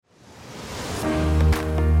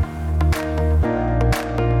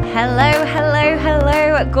Hello, hello,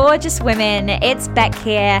 hello, gorgeous women. It's Beck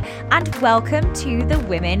here, and welcome to The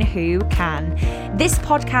Women Who Can. This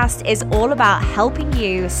podcast is all about helping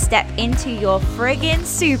you step into your friggin'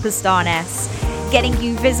 superstarness, getting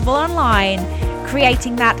you visible online,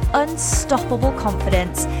 creating that unstoppable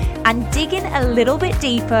confidence, and digging a little bit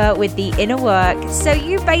deeper with the inner work so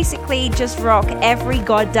you basically just rock every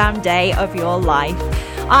goddamn day of your life.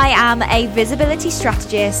 I am a visibility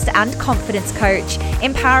strategist and confidence coach,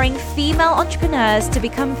 empowering female entrepreneurs to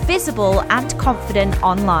become visible and confident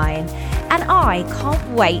online. And I can't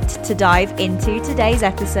wait to dive into today's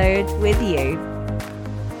episode with you.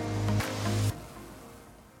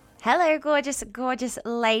 Hello, gorgeous, gorgeous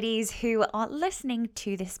ladies who are listening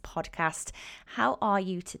to this podcast. How are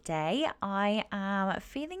you today? I am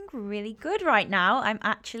feeling really good right now. I'm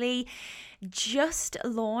actually just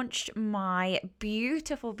launched my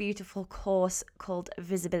beautiful, beautiful course called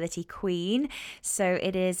Visibility Queen. So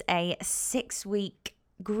it is a 6-week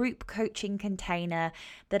group coaching container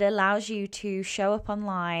that allows you to show up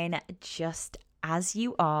online just as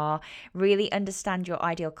you are, really understand your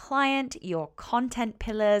ideal client, your content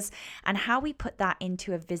pillars, and how we put that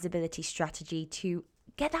into a visibility strategy to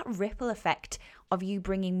get that ripple effect of you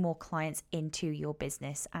bringing more clients into your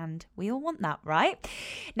business. And we all want that, right?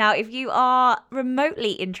 Now, if you are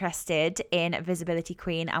remotely interested in Visibility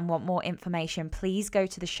Queen and want more information, please go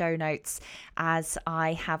to the show notes, as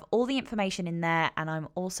I have all the information in there, and I'm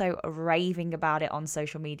also raving about it on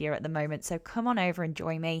social media at the moment. So come on over and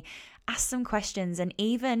join me, ask some questions, and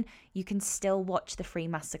even you can still watch the free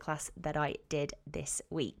masterclass that I did this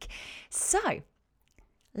week. So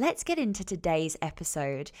let's get into today's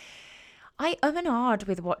episode. I and ahed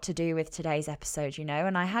with what to do with today's episode,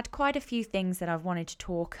 and I had quite a few things that I've wanted to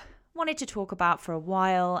talk about for a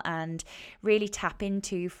while and really tap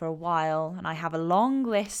into for a while, and I have a long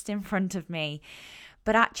list in front of me.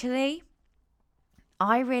 But actually,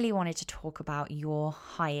 I really wanted to talk about your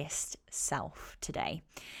highest self today.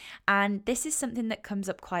 And this is something that comes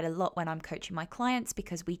up quite a lot when I'm coaching my clients,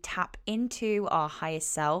 because we tap into our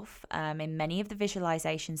highest self in many of the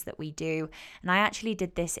visualizations that we do. And I actually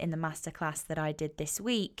did this in the masterclass that I did this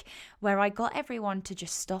week, where I got everyone to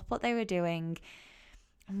just stop what they were doing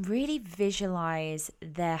and really visualize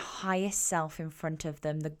their highest self in front of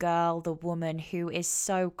them, the girl, the woman who is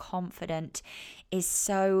so confident, is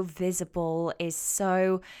so visible, is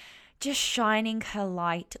so just shining her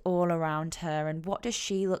light all around her. And what does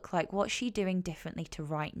she look like? What's she doing differently to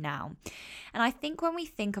right now? And I think when we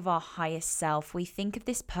think of our highest self, we think of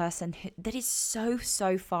this person that is so,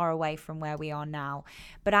 so far away from where we are now.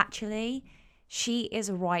 But actually, she is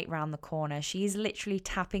right round the corner. She's literally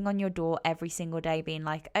tapping on your door every single day, being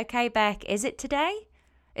like, okay, Beck, is it today?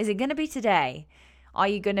 Is it going to be today? Are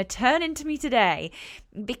you going to turn into me today?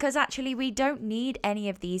 Because actually, we don't need any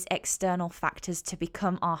of these external factors to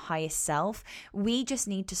become our highest self. We just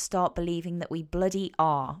need to start believing that we bloody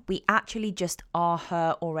are. We actually just are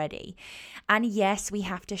her already. And yes, we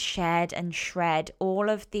have to shed and shred all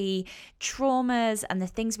of the traumas and the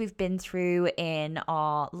things we've been through in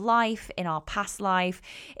our life, in our past life,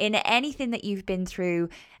 in anything that you've been through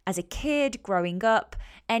as a kid, growing up,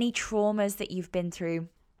 any traumas that you've been through.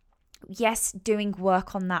 Yes, doing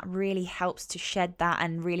work on that really helps to shed that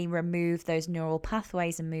and really remove those neural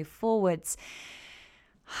pathways and move forwards.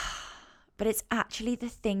 But it's actually the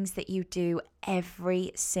things that you do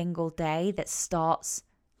every single day that starts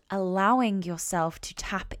allowing yourself to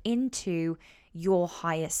tap into your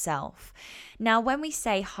higher self. Now, when we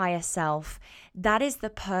say higher self, that is the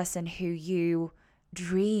person who you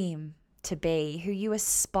dream to be, who you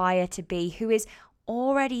aspire to be, who is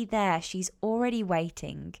already there. She's already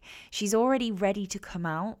waiting. She's already ready to come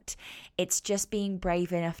out. It's just being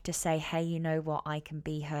brave enough to say, hey, you know what? I can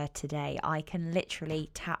be her today. I can literally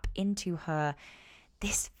tap into her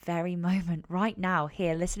this very moment right now,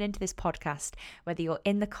 here, listening to this podcast, whether you're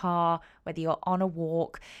in the car, whether you're on a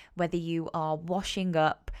walk, whether you are washing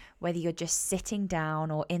up, whether you're just sitting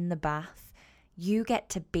down or in the bath. You get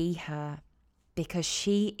to be her because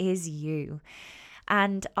she is you.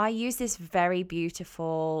 And I use this very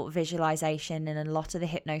beautiful visualization in a lot of the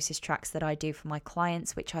hypnosis tracks that I do for my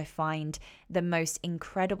clients, which I find the most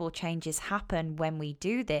incredible changes happen when we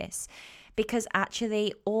do this. Because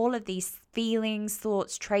actually, all of these feelings,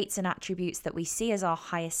 thoughts, traits, and attributes that we see as our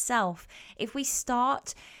highest self, if we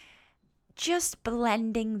start just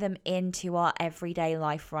blending them into our everyday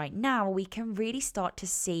life right now, we can really start to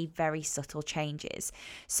see very subtle changes.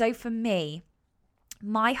 So for me,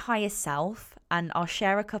 my highest self, and I'll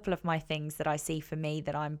share a couple of my things that I see for me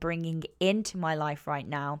that I'm bringing into my life right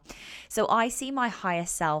now. So I see my higher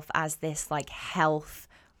self as this like health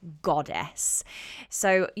goddess.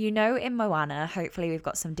 So, in Moana, hopefully we've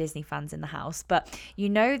got some Disney fans in the house, but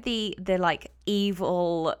the like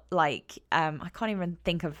evil, like I can't even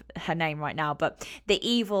think of her name right now, but the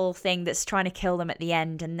evil thing that's trying to kill them at the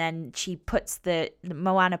end, and then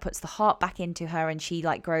Moana puts the heart back into her, and she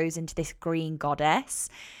like grows into this green goddess.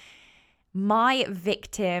 My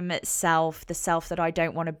victim self, the self that I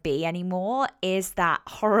don't want to be anymore, is that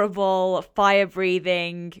horrible,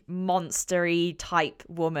 fire-breathing, monster-y type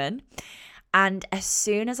woman. And as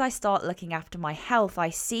soon as I start looking after my health, I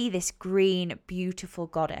see this green, beautiful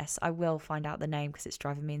goddess. I will find out the name because it's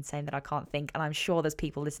driving me insane that I can't think. And I'm sure there's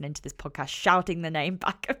people listening to this podcast shouting the name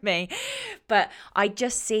back at me. But I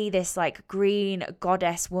just see this like green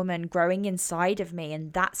goddess woman growing inside of me.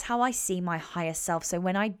 And that's how I see my higher self. So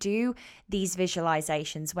when I do these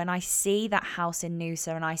visualizations, when I see that house in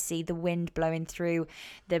Noosa and I see the wind blowing through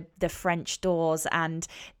the French doors and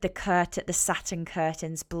the satin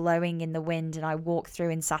curtains blowing in the wind, and I walk through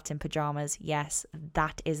in satin pajamas. Yes,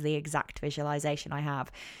 that is the exact visualization I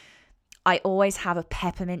have. I always have a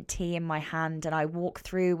peppermint tea in my hand, and I walk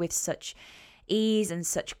through with such ease and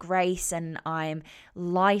such grace, and I'm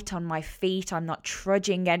light on my feet. I'm not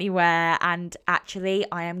trudging anywhere, and actually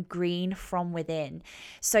I am green from within.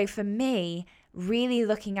 So for me, really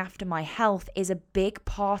looking after my health is a big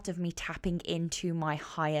part of me tapping into my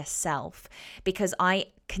higher self, because I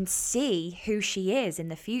can see who she is in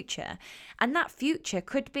the future. And that future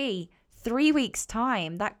could be 3 weeks'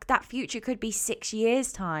 time. That future could be 6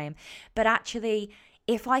 years' time. But actually,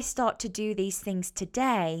 if I start to do these things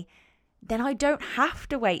today, then I don't have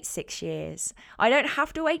to wait 6 years. I don't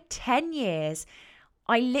have to wait 10 years.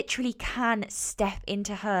 I literally can step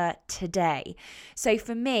into her today. So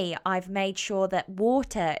for me, I've made sure that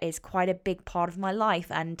water is quite a big part of my life.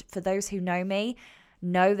 And for those who know me,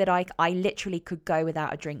 know that I literally could go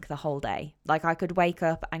without a drink the whole day. Like I could wake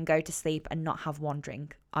up and go to sleep and not have one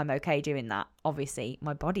drink. I'm okay doing that. Obviously,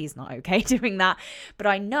 my body's not okay doing that. But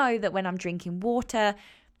I know that when I'm drinking water,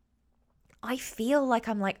 I feel like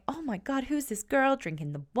I'm like, oh my God, who's this girl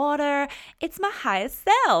drinking the water? It's my highest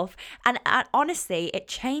self. And honestly, it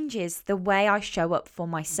changes the way I show up for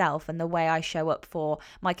myself and the way I show up for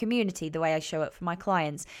my community, the way I show up for my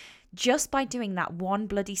clients. Just by doing that one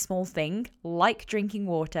bloody small thing, like drinking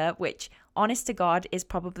water, which honest to God is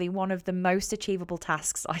probably one of the most achievable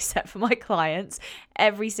tasks I set for my clients.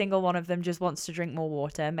 Every single one of them just wants to drink more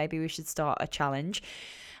water. Maybe we should start a challenge.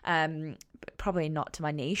 Probably not to my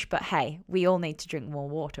niche, but hey, we all need to drink more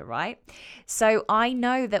water, right? So I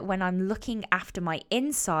know that when I'm looking after my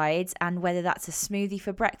insides, and whether that's a smoothie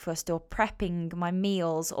for breakfast or prepping my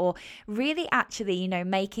meals, or really actually,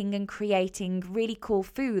 making and creating really cool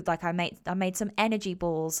food, like I made some energy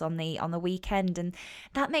balls on the weekend, and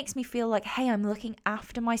that makes me feel like, hey, I'm looking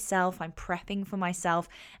after myself, I'm prepping for myself,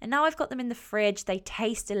 and now I've got them in the fridge, they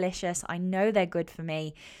taste delicious, I know they're good for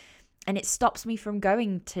me. And it stops me from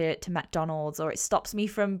going to McDonald's, or it stops me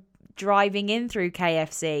from driving in through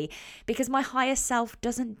KFC, because my higher self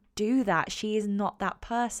doesn't do that. She is not that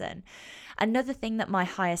person. Another thing that my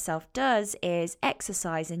higher self does is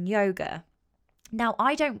exercise and yoga. Now,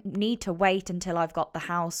 I don't need to wait until I've got the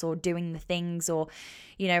house or doing the things, or,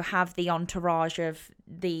 have the entourage of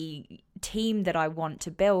the team that I want to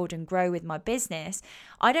build and grow with my business.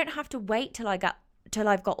 I don't have to wait till I've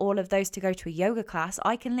got all of those to go to a yoga class.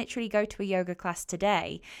 I can literally go to a yoga class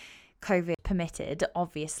today, COVID permitted,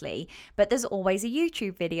 obviously, but there's always a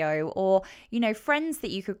YouTube video, or, friends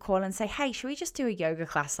that you could call and say, hey, should we just do a yoga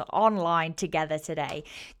class online together today,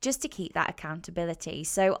 just to keep that accountability.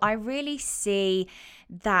 So I really see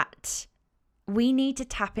that we need to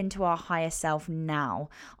tap into our higher self now.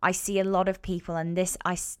 I see a lot of people, and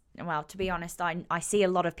to be honest, I see a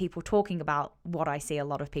lot of people talking about what I see a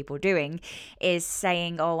lot of people doing is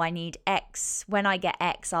saying, oh, I need X. When I get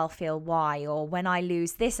X, I'll feel Y. Or when I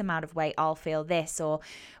lose this amount of weight, I'll feel this. Or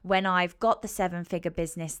when I've got the 7-figure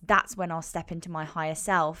business, that's when I'll step into my higher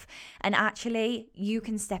self. And actually, you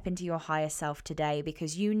can step into your higher self today,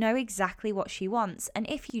 because you know exactly what she wants. And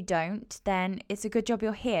if you don't, then it's a good job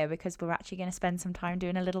you're here, because we're actually going to spend some time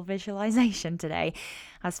doing a little visualization today.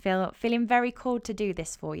 I was feeling very called to do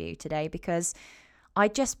this for you today, because I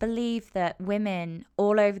just believe that women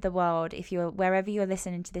all over the world, wherever you're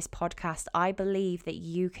listening to this podcast, I believe that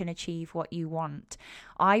you can achieve what you want.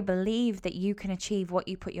 I believe that you can achieve what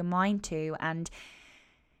you put your mind to, and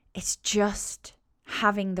it's just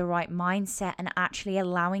having the right mindset and actually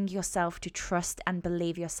allowing yourself to trust and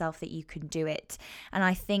believe yourself that you can do it. And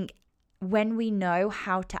I think when we know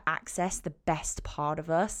how to access the best part of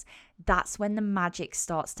us, that's when the magic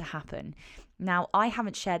starts to happen. Now, I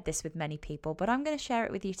haven't shared this with many people, but I'm going to share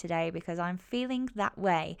it with you today because I'm feeling that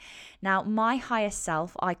way. Now, my higher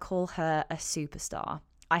self, I call her a superstar.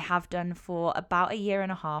 I have done for about 1.5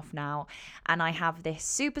 years now, and I have this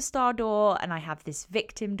superstar door and I have this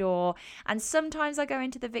victim door, and sometimes I go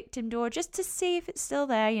into the victim door just to see if it's still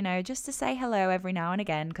there, just to say hello every now and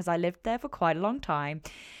again because I lived there for quite a long time.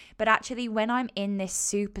 But actually, when I'm in this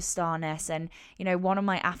superstarness, and one of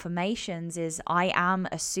my affirmations is I am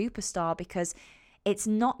a superstar, because it's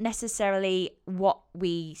not necessarily what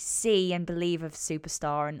we see and believe of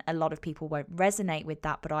superstar, and a lot of people won't resonate with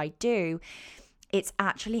that, but I do. It's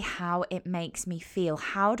actually how it makes me feel.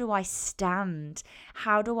 How do I stand?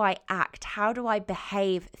 How do I act? How do I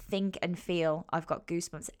behave, think, and feel? I've got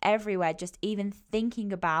goosebumps everywhere just even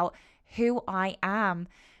thinking about who I am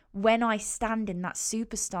when I stand in that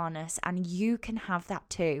superstarness, and you can have that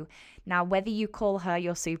too. Now, whether you call her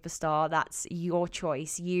your superstar, that's your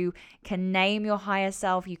choice. You can name your higher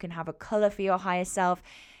self. You can have a color for your higher self.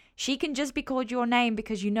 She can just be called your name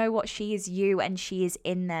because you know what, she is you, and she is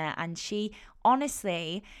in there, and she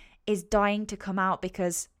honestly is dying to come out,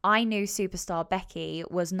 because I knew superstar Becky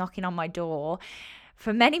was knocking on my door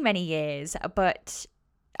for many, many years, but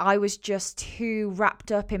I was just too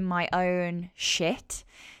wrapped up in my own shit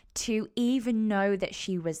to even know that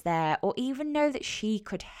she was there, or even know that she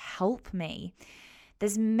could help me.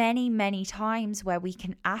 There's many, many times where we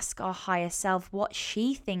can ask our higher self what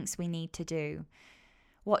she thinks we need to do,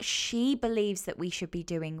 what she believes that we should be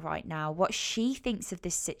doing right now, what she thinks of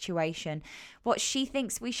this situation, what she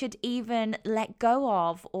thinks we should even let go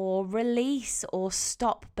of or release or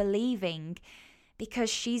stop believing, because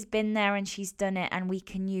she's been there and she's done it, and we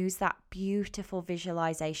can use that beautiful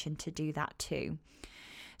visualization to do that too.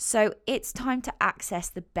 So it's time to access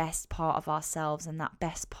the best part of ourselves, and that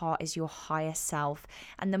best part is your higher self.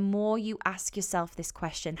 And the more you ask yourself this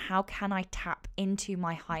question, how can I tap into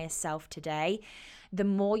my higher self today? The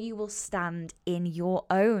more you will stand in your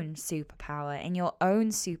own superpower, in your own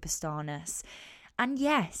superstarness. And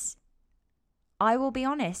yes, I will be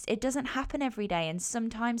honest, it doesn't happen every day. And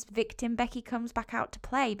sometimes victim Becky comes back out to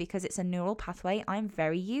play because it's a neural pathway I'm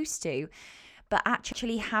very used to. But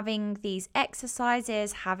actually having these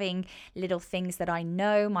exercises, having little things that I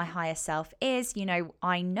know my higher self is,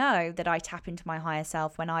 I know that I tap into my higher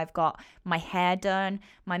self when I've got my hair done,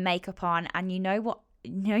 my makeup on, and you know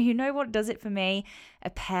what does it for me? A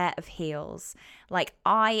pair of heels. Like,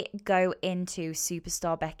 I go into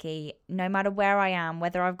superstar Becky no matter where I am,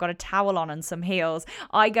 whether I've got a towel on and some heels.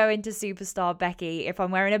 I go into superstar Becky if I'm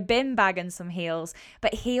wearing a bin bag and some heels.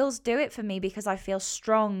 But heels do it for me because I feel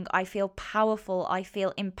strong, I feel powerful, I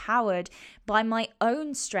feel empowered by my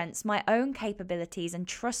own strengths, my own capabilities, and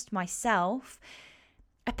trust myself.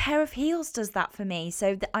 A pair of heels does that for me.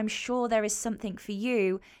 So I'm sure there is something for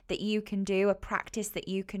you that you can do, a practice that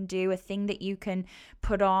you can do, a thing that you can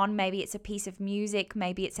put on. Maybe it's a piece of music,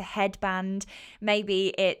 maybe it's a headband,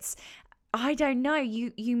 maybe it's, I don't know.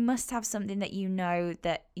 You must have something that you know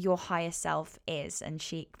that your higher self is, and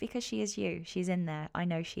because she is you, she's in there. I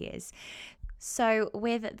know she is. So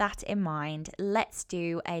with that in mind, let's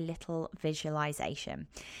do a little visualization.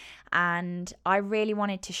 And I really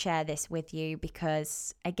wanted to share this with you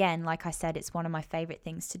because, again, like I said, it's one of my favorite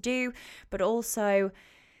things to do, but also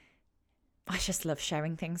I just love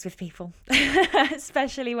sharing things with people,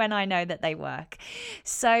 especially when I know that they work.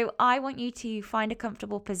 So I want you to find a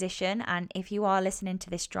comfortable position. And if you are listening to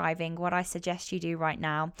this driving, what I suggest you do right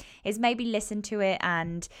now is maybe listen to it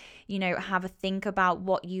and, have a think about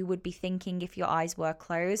what you would be thinking if your eyes were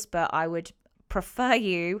closed. But I would prefer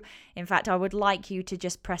you, in fact, I would like you to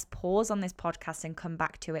just press pause on this podcast and come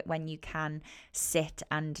back to it when you can sit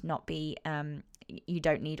and not be, you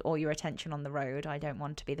don't need all your attention on the road. I don't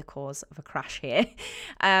want to be the cause of a crash here.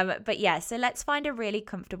 But yeah, so let's find a really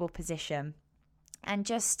comfortable position and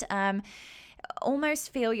just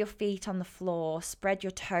almost feel your feet on the floor, spread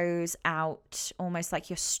your toes out, almost like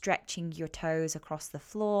you're stretching your toes across the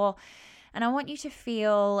floor. And I want you to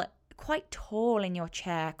feel quite tall in your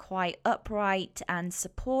chair, quite upright and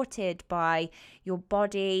supported by your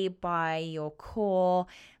body, by your core,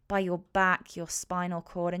 by your back, your spinal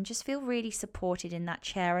cord, and just feel really supported in that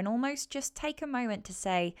chair, and almost just take a moment to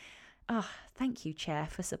say, oh, thank you, chair,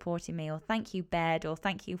 for supporting me, or thank you, bed, or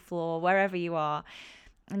thank you, floor, wherever you are.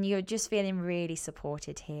 And you're just feeling really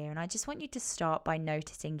supported here. And I just want you to start by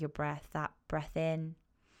noticing your breath, that breath in.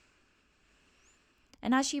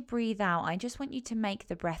 And as you breathe out, I just want you to make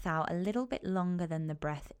the breath out a little bit longer than the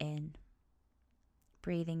breath in.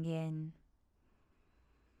 Breathing in.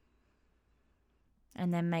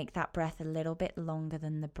 And then make that breath a little bit longer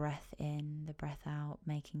than the breath in. The breath out,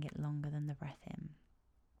 making it longer than the breath in.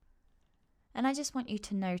 And I just want you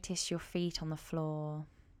to notice your feet on the floor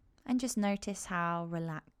and just notice how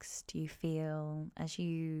relaxed you feel as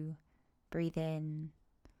you breathe in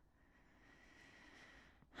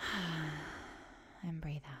and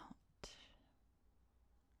breathe out.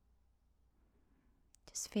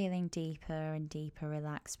 Just feeling deeper and deeper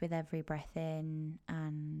relaxed with every breath in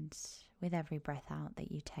and with every breath out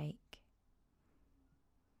that you take.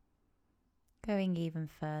 Going even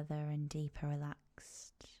further and deeper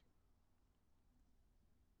relaxed.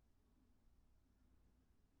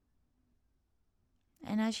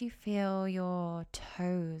 And as you feel your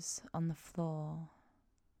toes on the floor,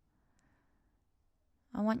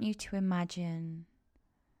 I want you to imagine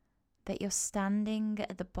that you're standing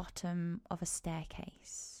at the bottom of a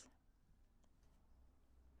staircase.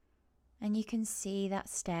 And you can see that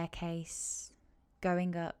staircase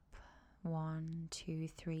going up 1, 2,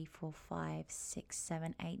 3, 4, 5, 6,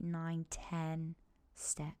 7, 8, 9, 10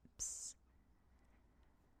 steps.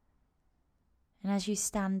 And as you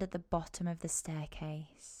stand at the bottom of the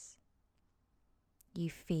staircase, you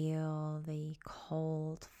feel the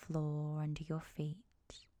cold floor under your feet.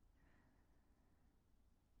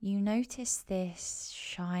 You notice this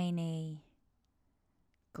shiny,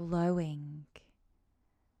 glowing,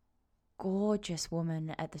 gorgeous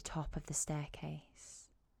woman at the top of the staircase.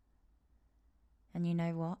 And you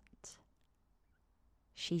know what?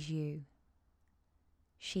 She's you.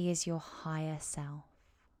 She is your higher self.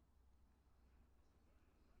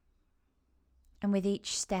 And with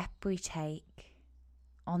each step we take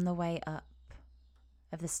on the way up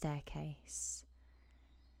of the staircase,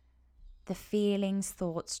 the feelings,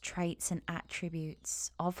 thoughts, traits, and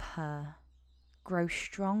attributes of her grow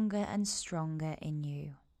stronger and stronger in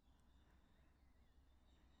you.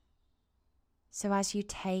 So as you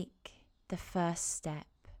take the first step,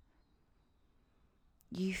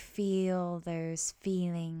 you feel those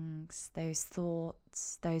feelings, those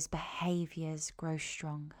thoughts, those behaviors grow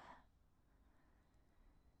stronger.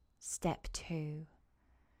 Step 2,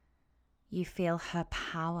 you feel her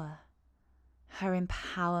power, her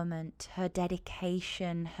empowerment, her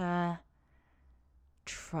dedication, her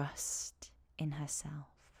trust in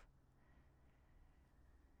herself.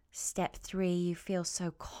 Step 3, you feel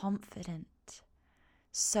so confident,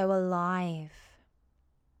 so alive,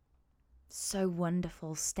 so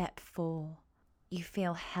wonderful. Step 4, you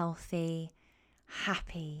feel healthy,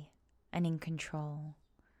 happy, and in control.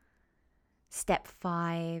 Step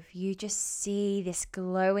 5, you just see this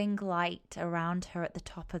glowing light around her at the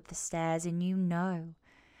top of the stairs, and you know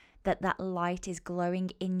that that light is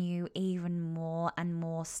glowing in you even more and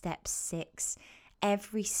more. Step 6,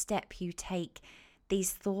 every step you take,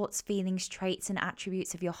 these thoughts, feelings, traits, and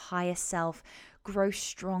attributes of your higher self grow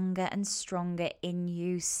stronger and stronger in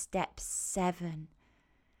you. Step 7,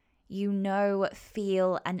 you know,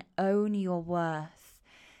 feel, and own your worth,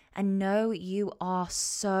 and know you are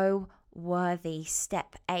so worthy.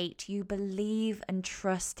 Step 8, you believe and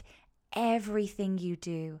trust everything you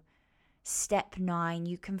do. Step 9,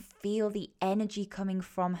 you can feel the energy coming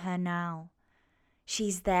from her now.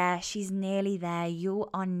 She's there, she's nearly there, you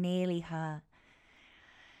are nearly her.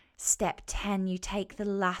 Step 10, you take the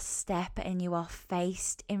last step and you are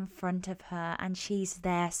faced in front of her, and she's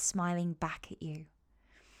there smiling back at you.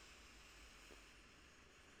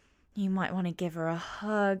 You might want to give her a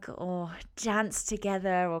hug or dance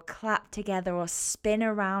together or clap together or spin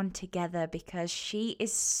around together, because she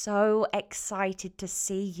is so excited to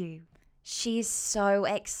see you. She is so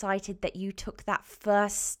excited that you took that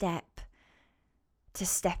first step to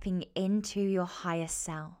stepping into your higher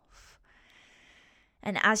self.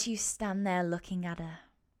 And as you stand there looking at her,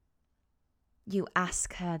 you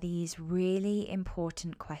ask her these really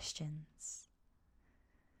important questions.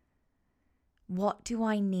 What do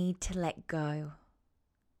I need to let go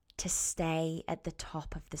to stay at the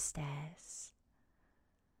top of the stairs?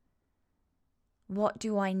 What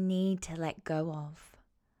do I need to let go of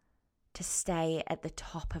to stay at the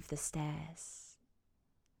top of the stairs?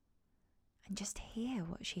 And just hear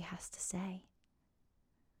what she has to say.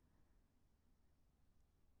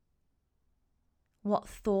 What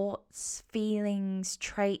thoughts, feelings,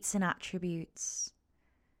 traits, and attributes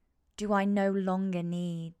do I no longer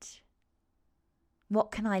need? What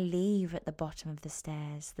can I leave at the bottom of the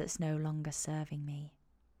stairs that's no longer serving me?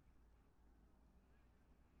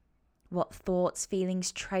 What thoughts,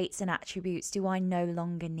 feelings, traits, and attributes do I no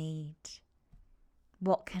longer need?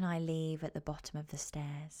 What can I leave at the bottom of the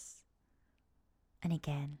stairs? And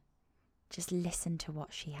again, just listen to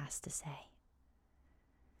what she has to say.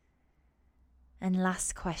 And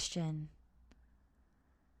last question.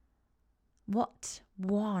 What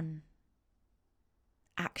one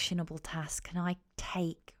actionable task can I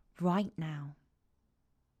take right now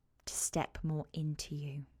to step more into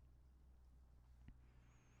you?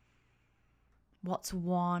 What's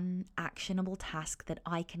one actionable task that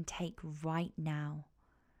I can take right now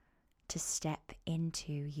to step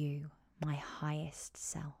into you, my highest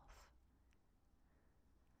self?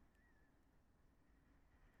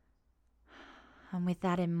 And with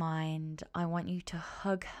that in mind, I want you to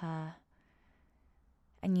hug her.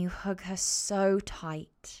 And you hug her so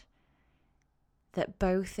tight that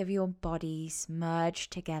both of your bodies merge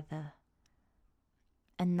together.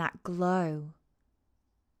 And that glow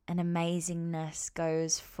and amazingness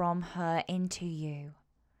goes from her into you,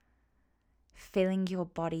 filling your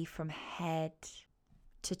body from head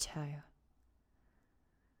to toe.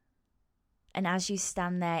 And as you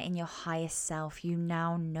stand there in your highest self, you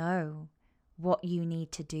now know what you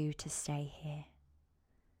need to do to stay here.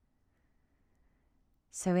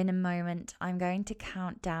 So in a moment, I'm going to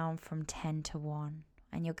count down from 10 to 1,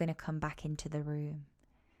 and you're going to come back into the room.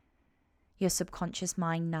 Your subconscious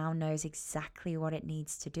mind now knows exactly what it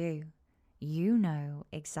needs to do. You know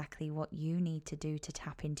exactly what you need to do to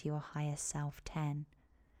tap into your higher self. 10,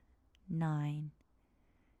 9,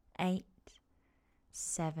 8,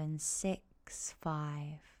 7, 6, 5,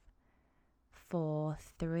 4,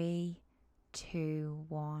 3, 2,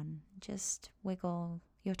 1. Just wiggle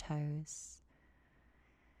your toes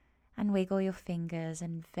and wiggle your fingers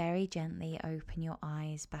and very gently open your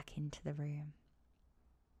eyes back into the room.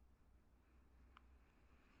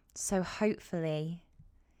 So hopefully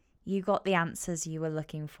you got the answers you were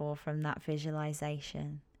looking for from that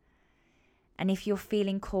visualization. And if you're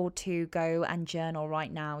feeling called to go and journal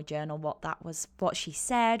right now, journal what she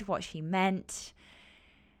said, what she meant,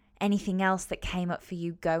 anything else that came up for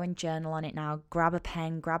you, go and journal on it now. Grab a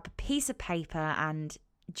pen, grab a piece of paper and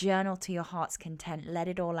journal to your heart's content. Let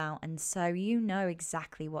it all out. And so you know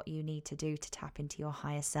exactly what you need to do to tap into your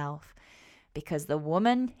higher self, because the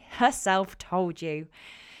woman herself told you.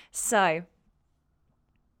 So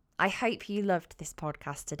I hope you loved this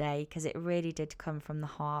podcast today, because it really did come from the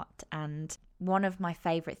heart. And one of my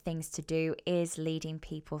favorite things to do is leading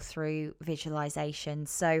people through visualization.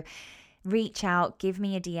 So reach out, give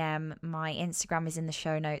me a DM. My Instagram is in the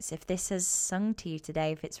show notes. If this has sung to you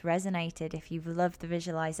today, if it's resonated, if you've loved the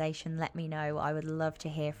visualization, let me know. I would love to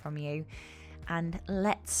hear from you. And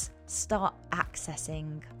let's start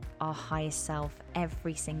accessing our highest self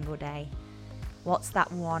every single day. What's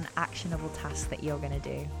that one actionable task that you're going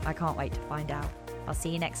to do? I can't wait to find out. I'll see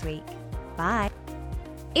you next week. Bye.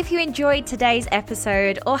 If you enjoyed today's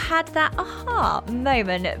episode or had that aha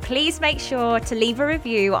moment, please make sure to leave a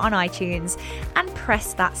review on iTunes and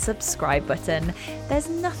press that subscribe button. There's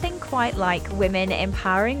nothing quite like women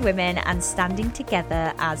empowering women and standing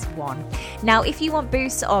together as one. Now, if you want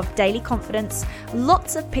boosts of daily confidence,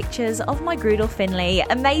 lots of pictures of my Groodle Finley,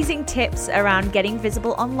 amazing tips around getting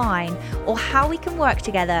visible online, or how we can work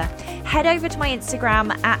together, head over to my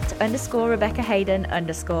Instagram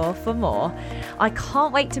 @_RebeccaHayden_ for more. I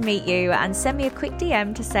can't wait to meet you, and send me a quick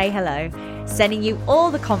DM to say hello. Sending you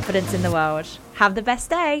all the confidence in the world. Have the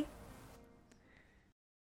best day.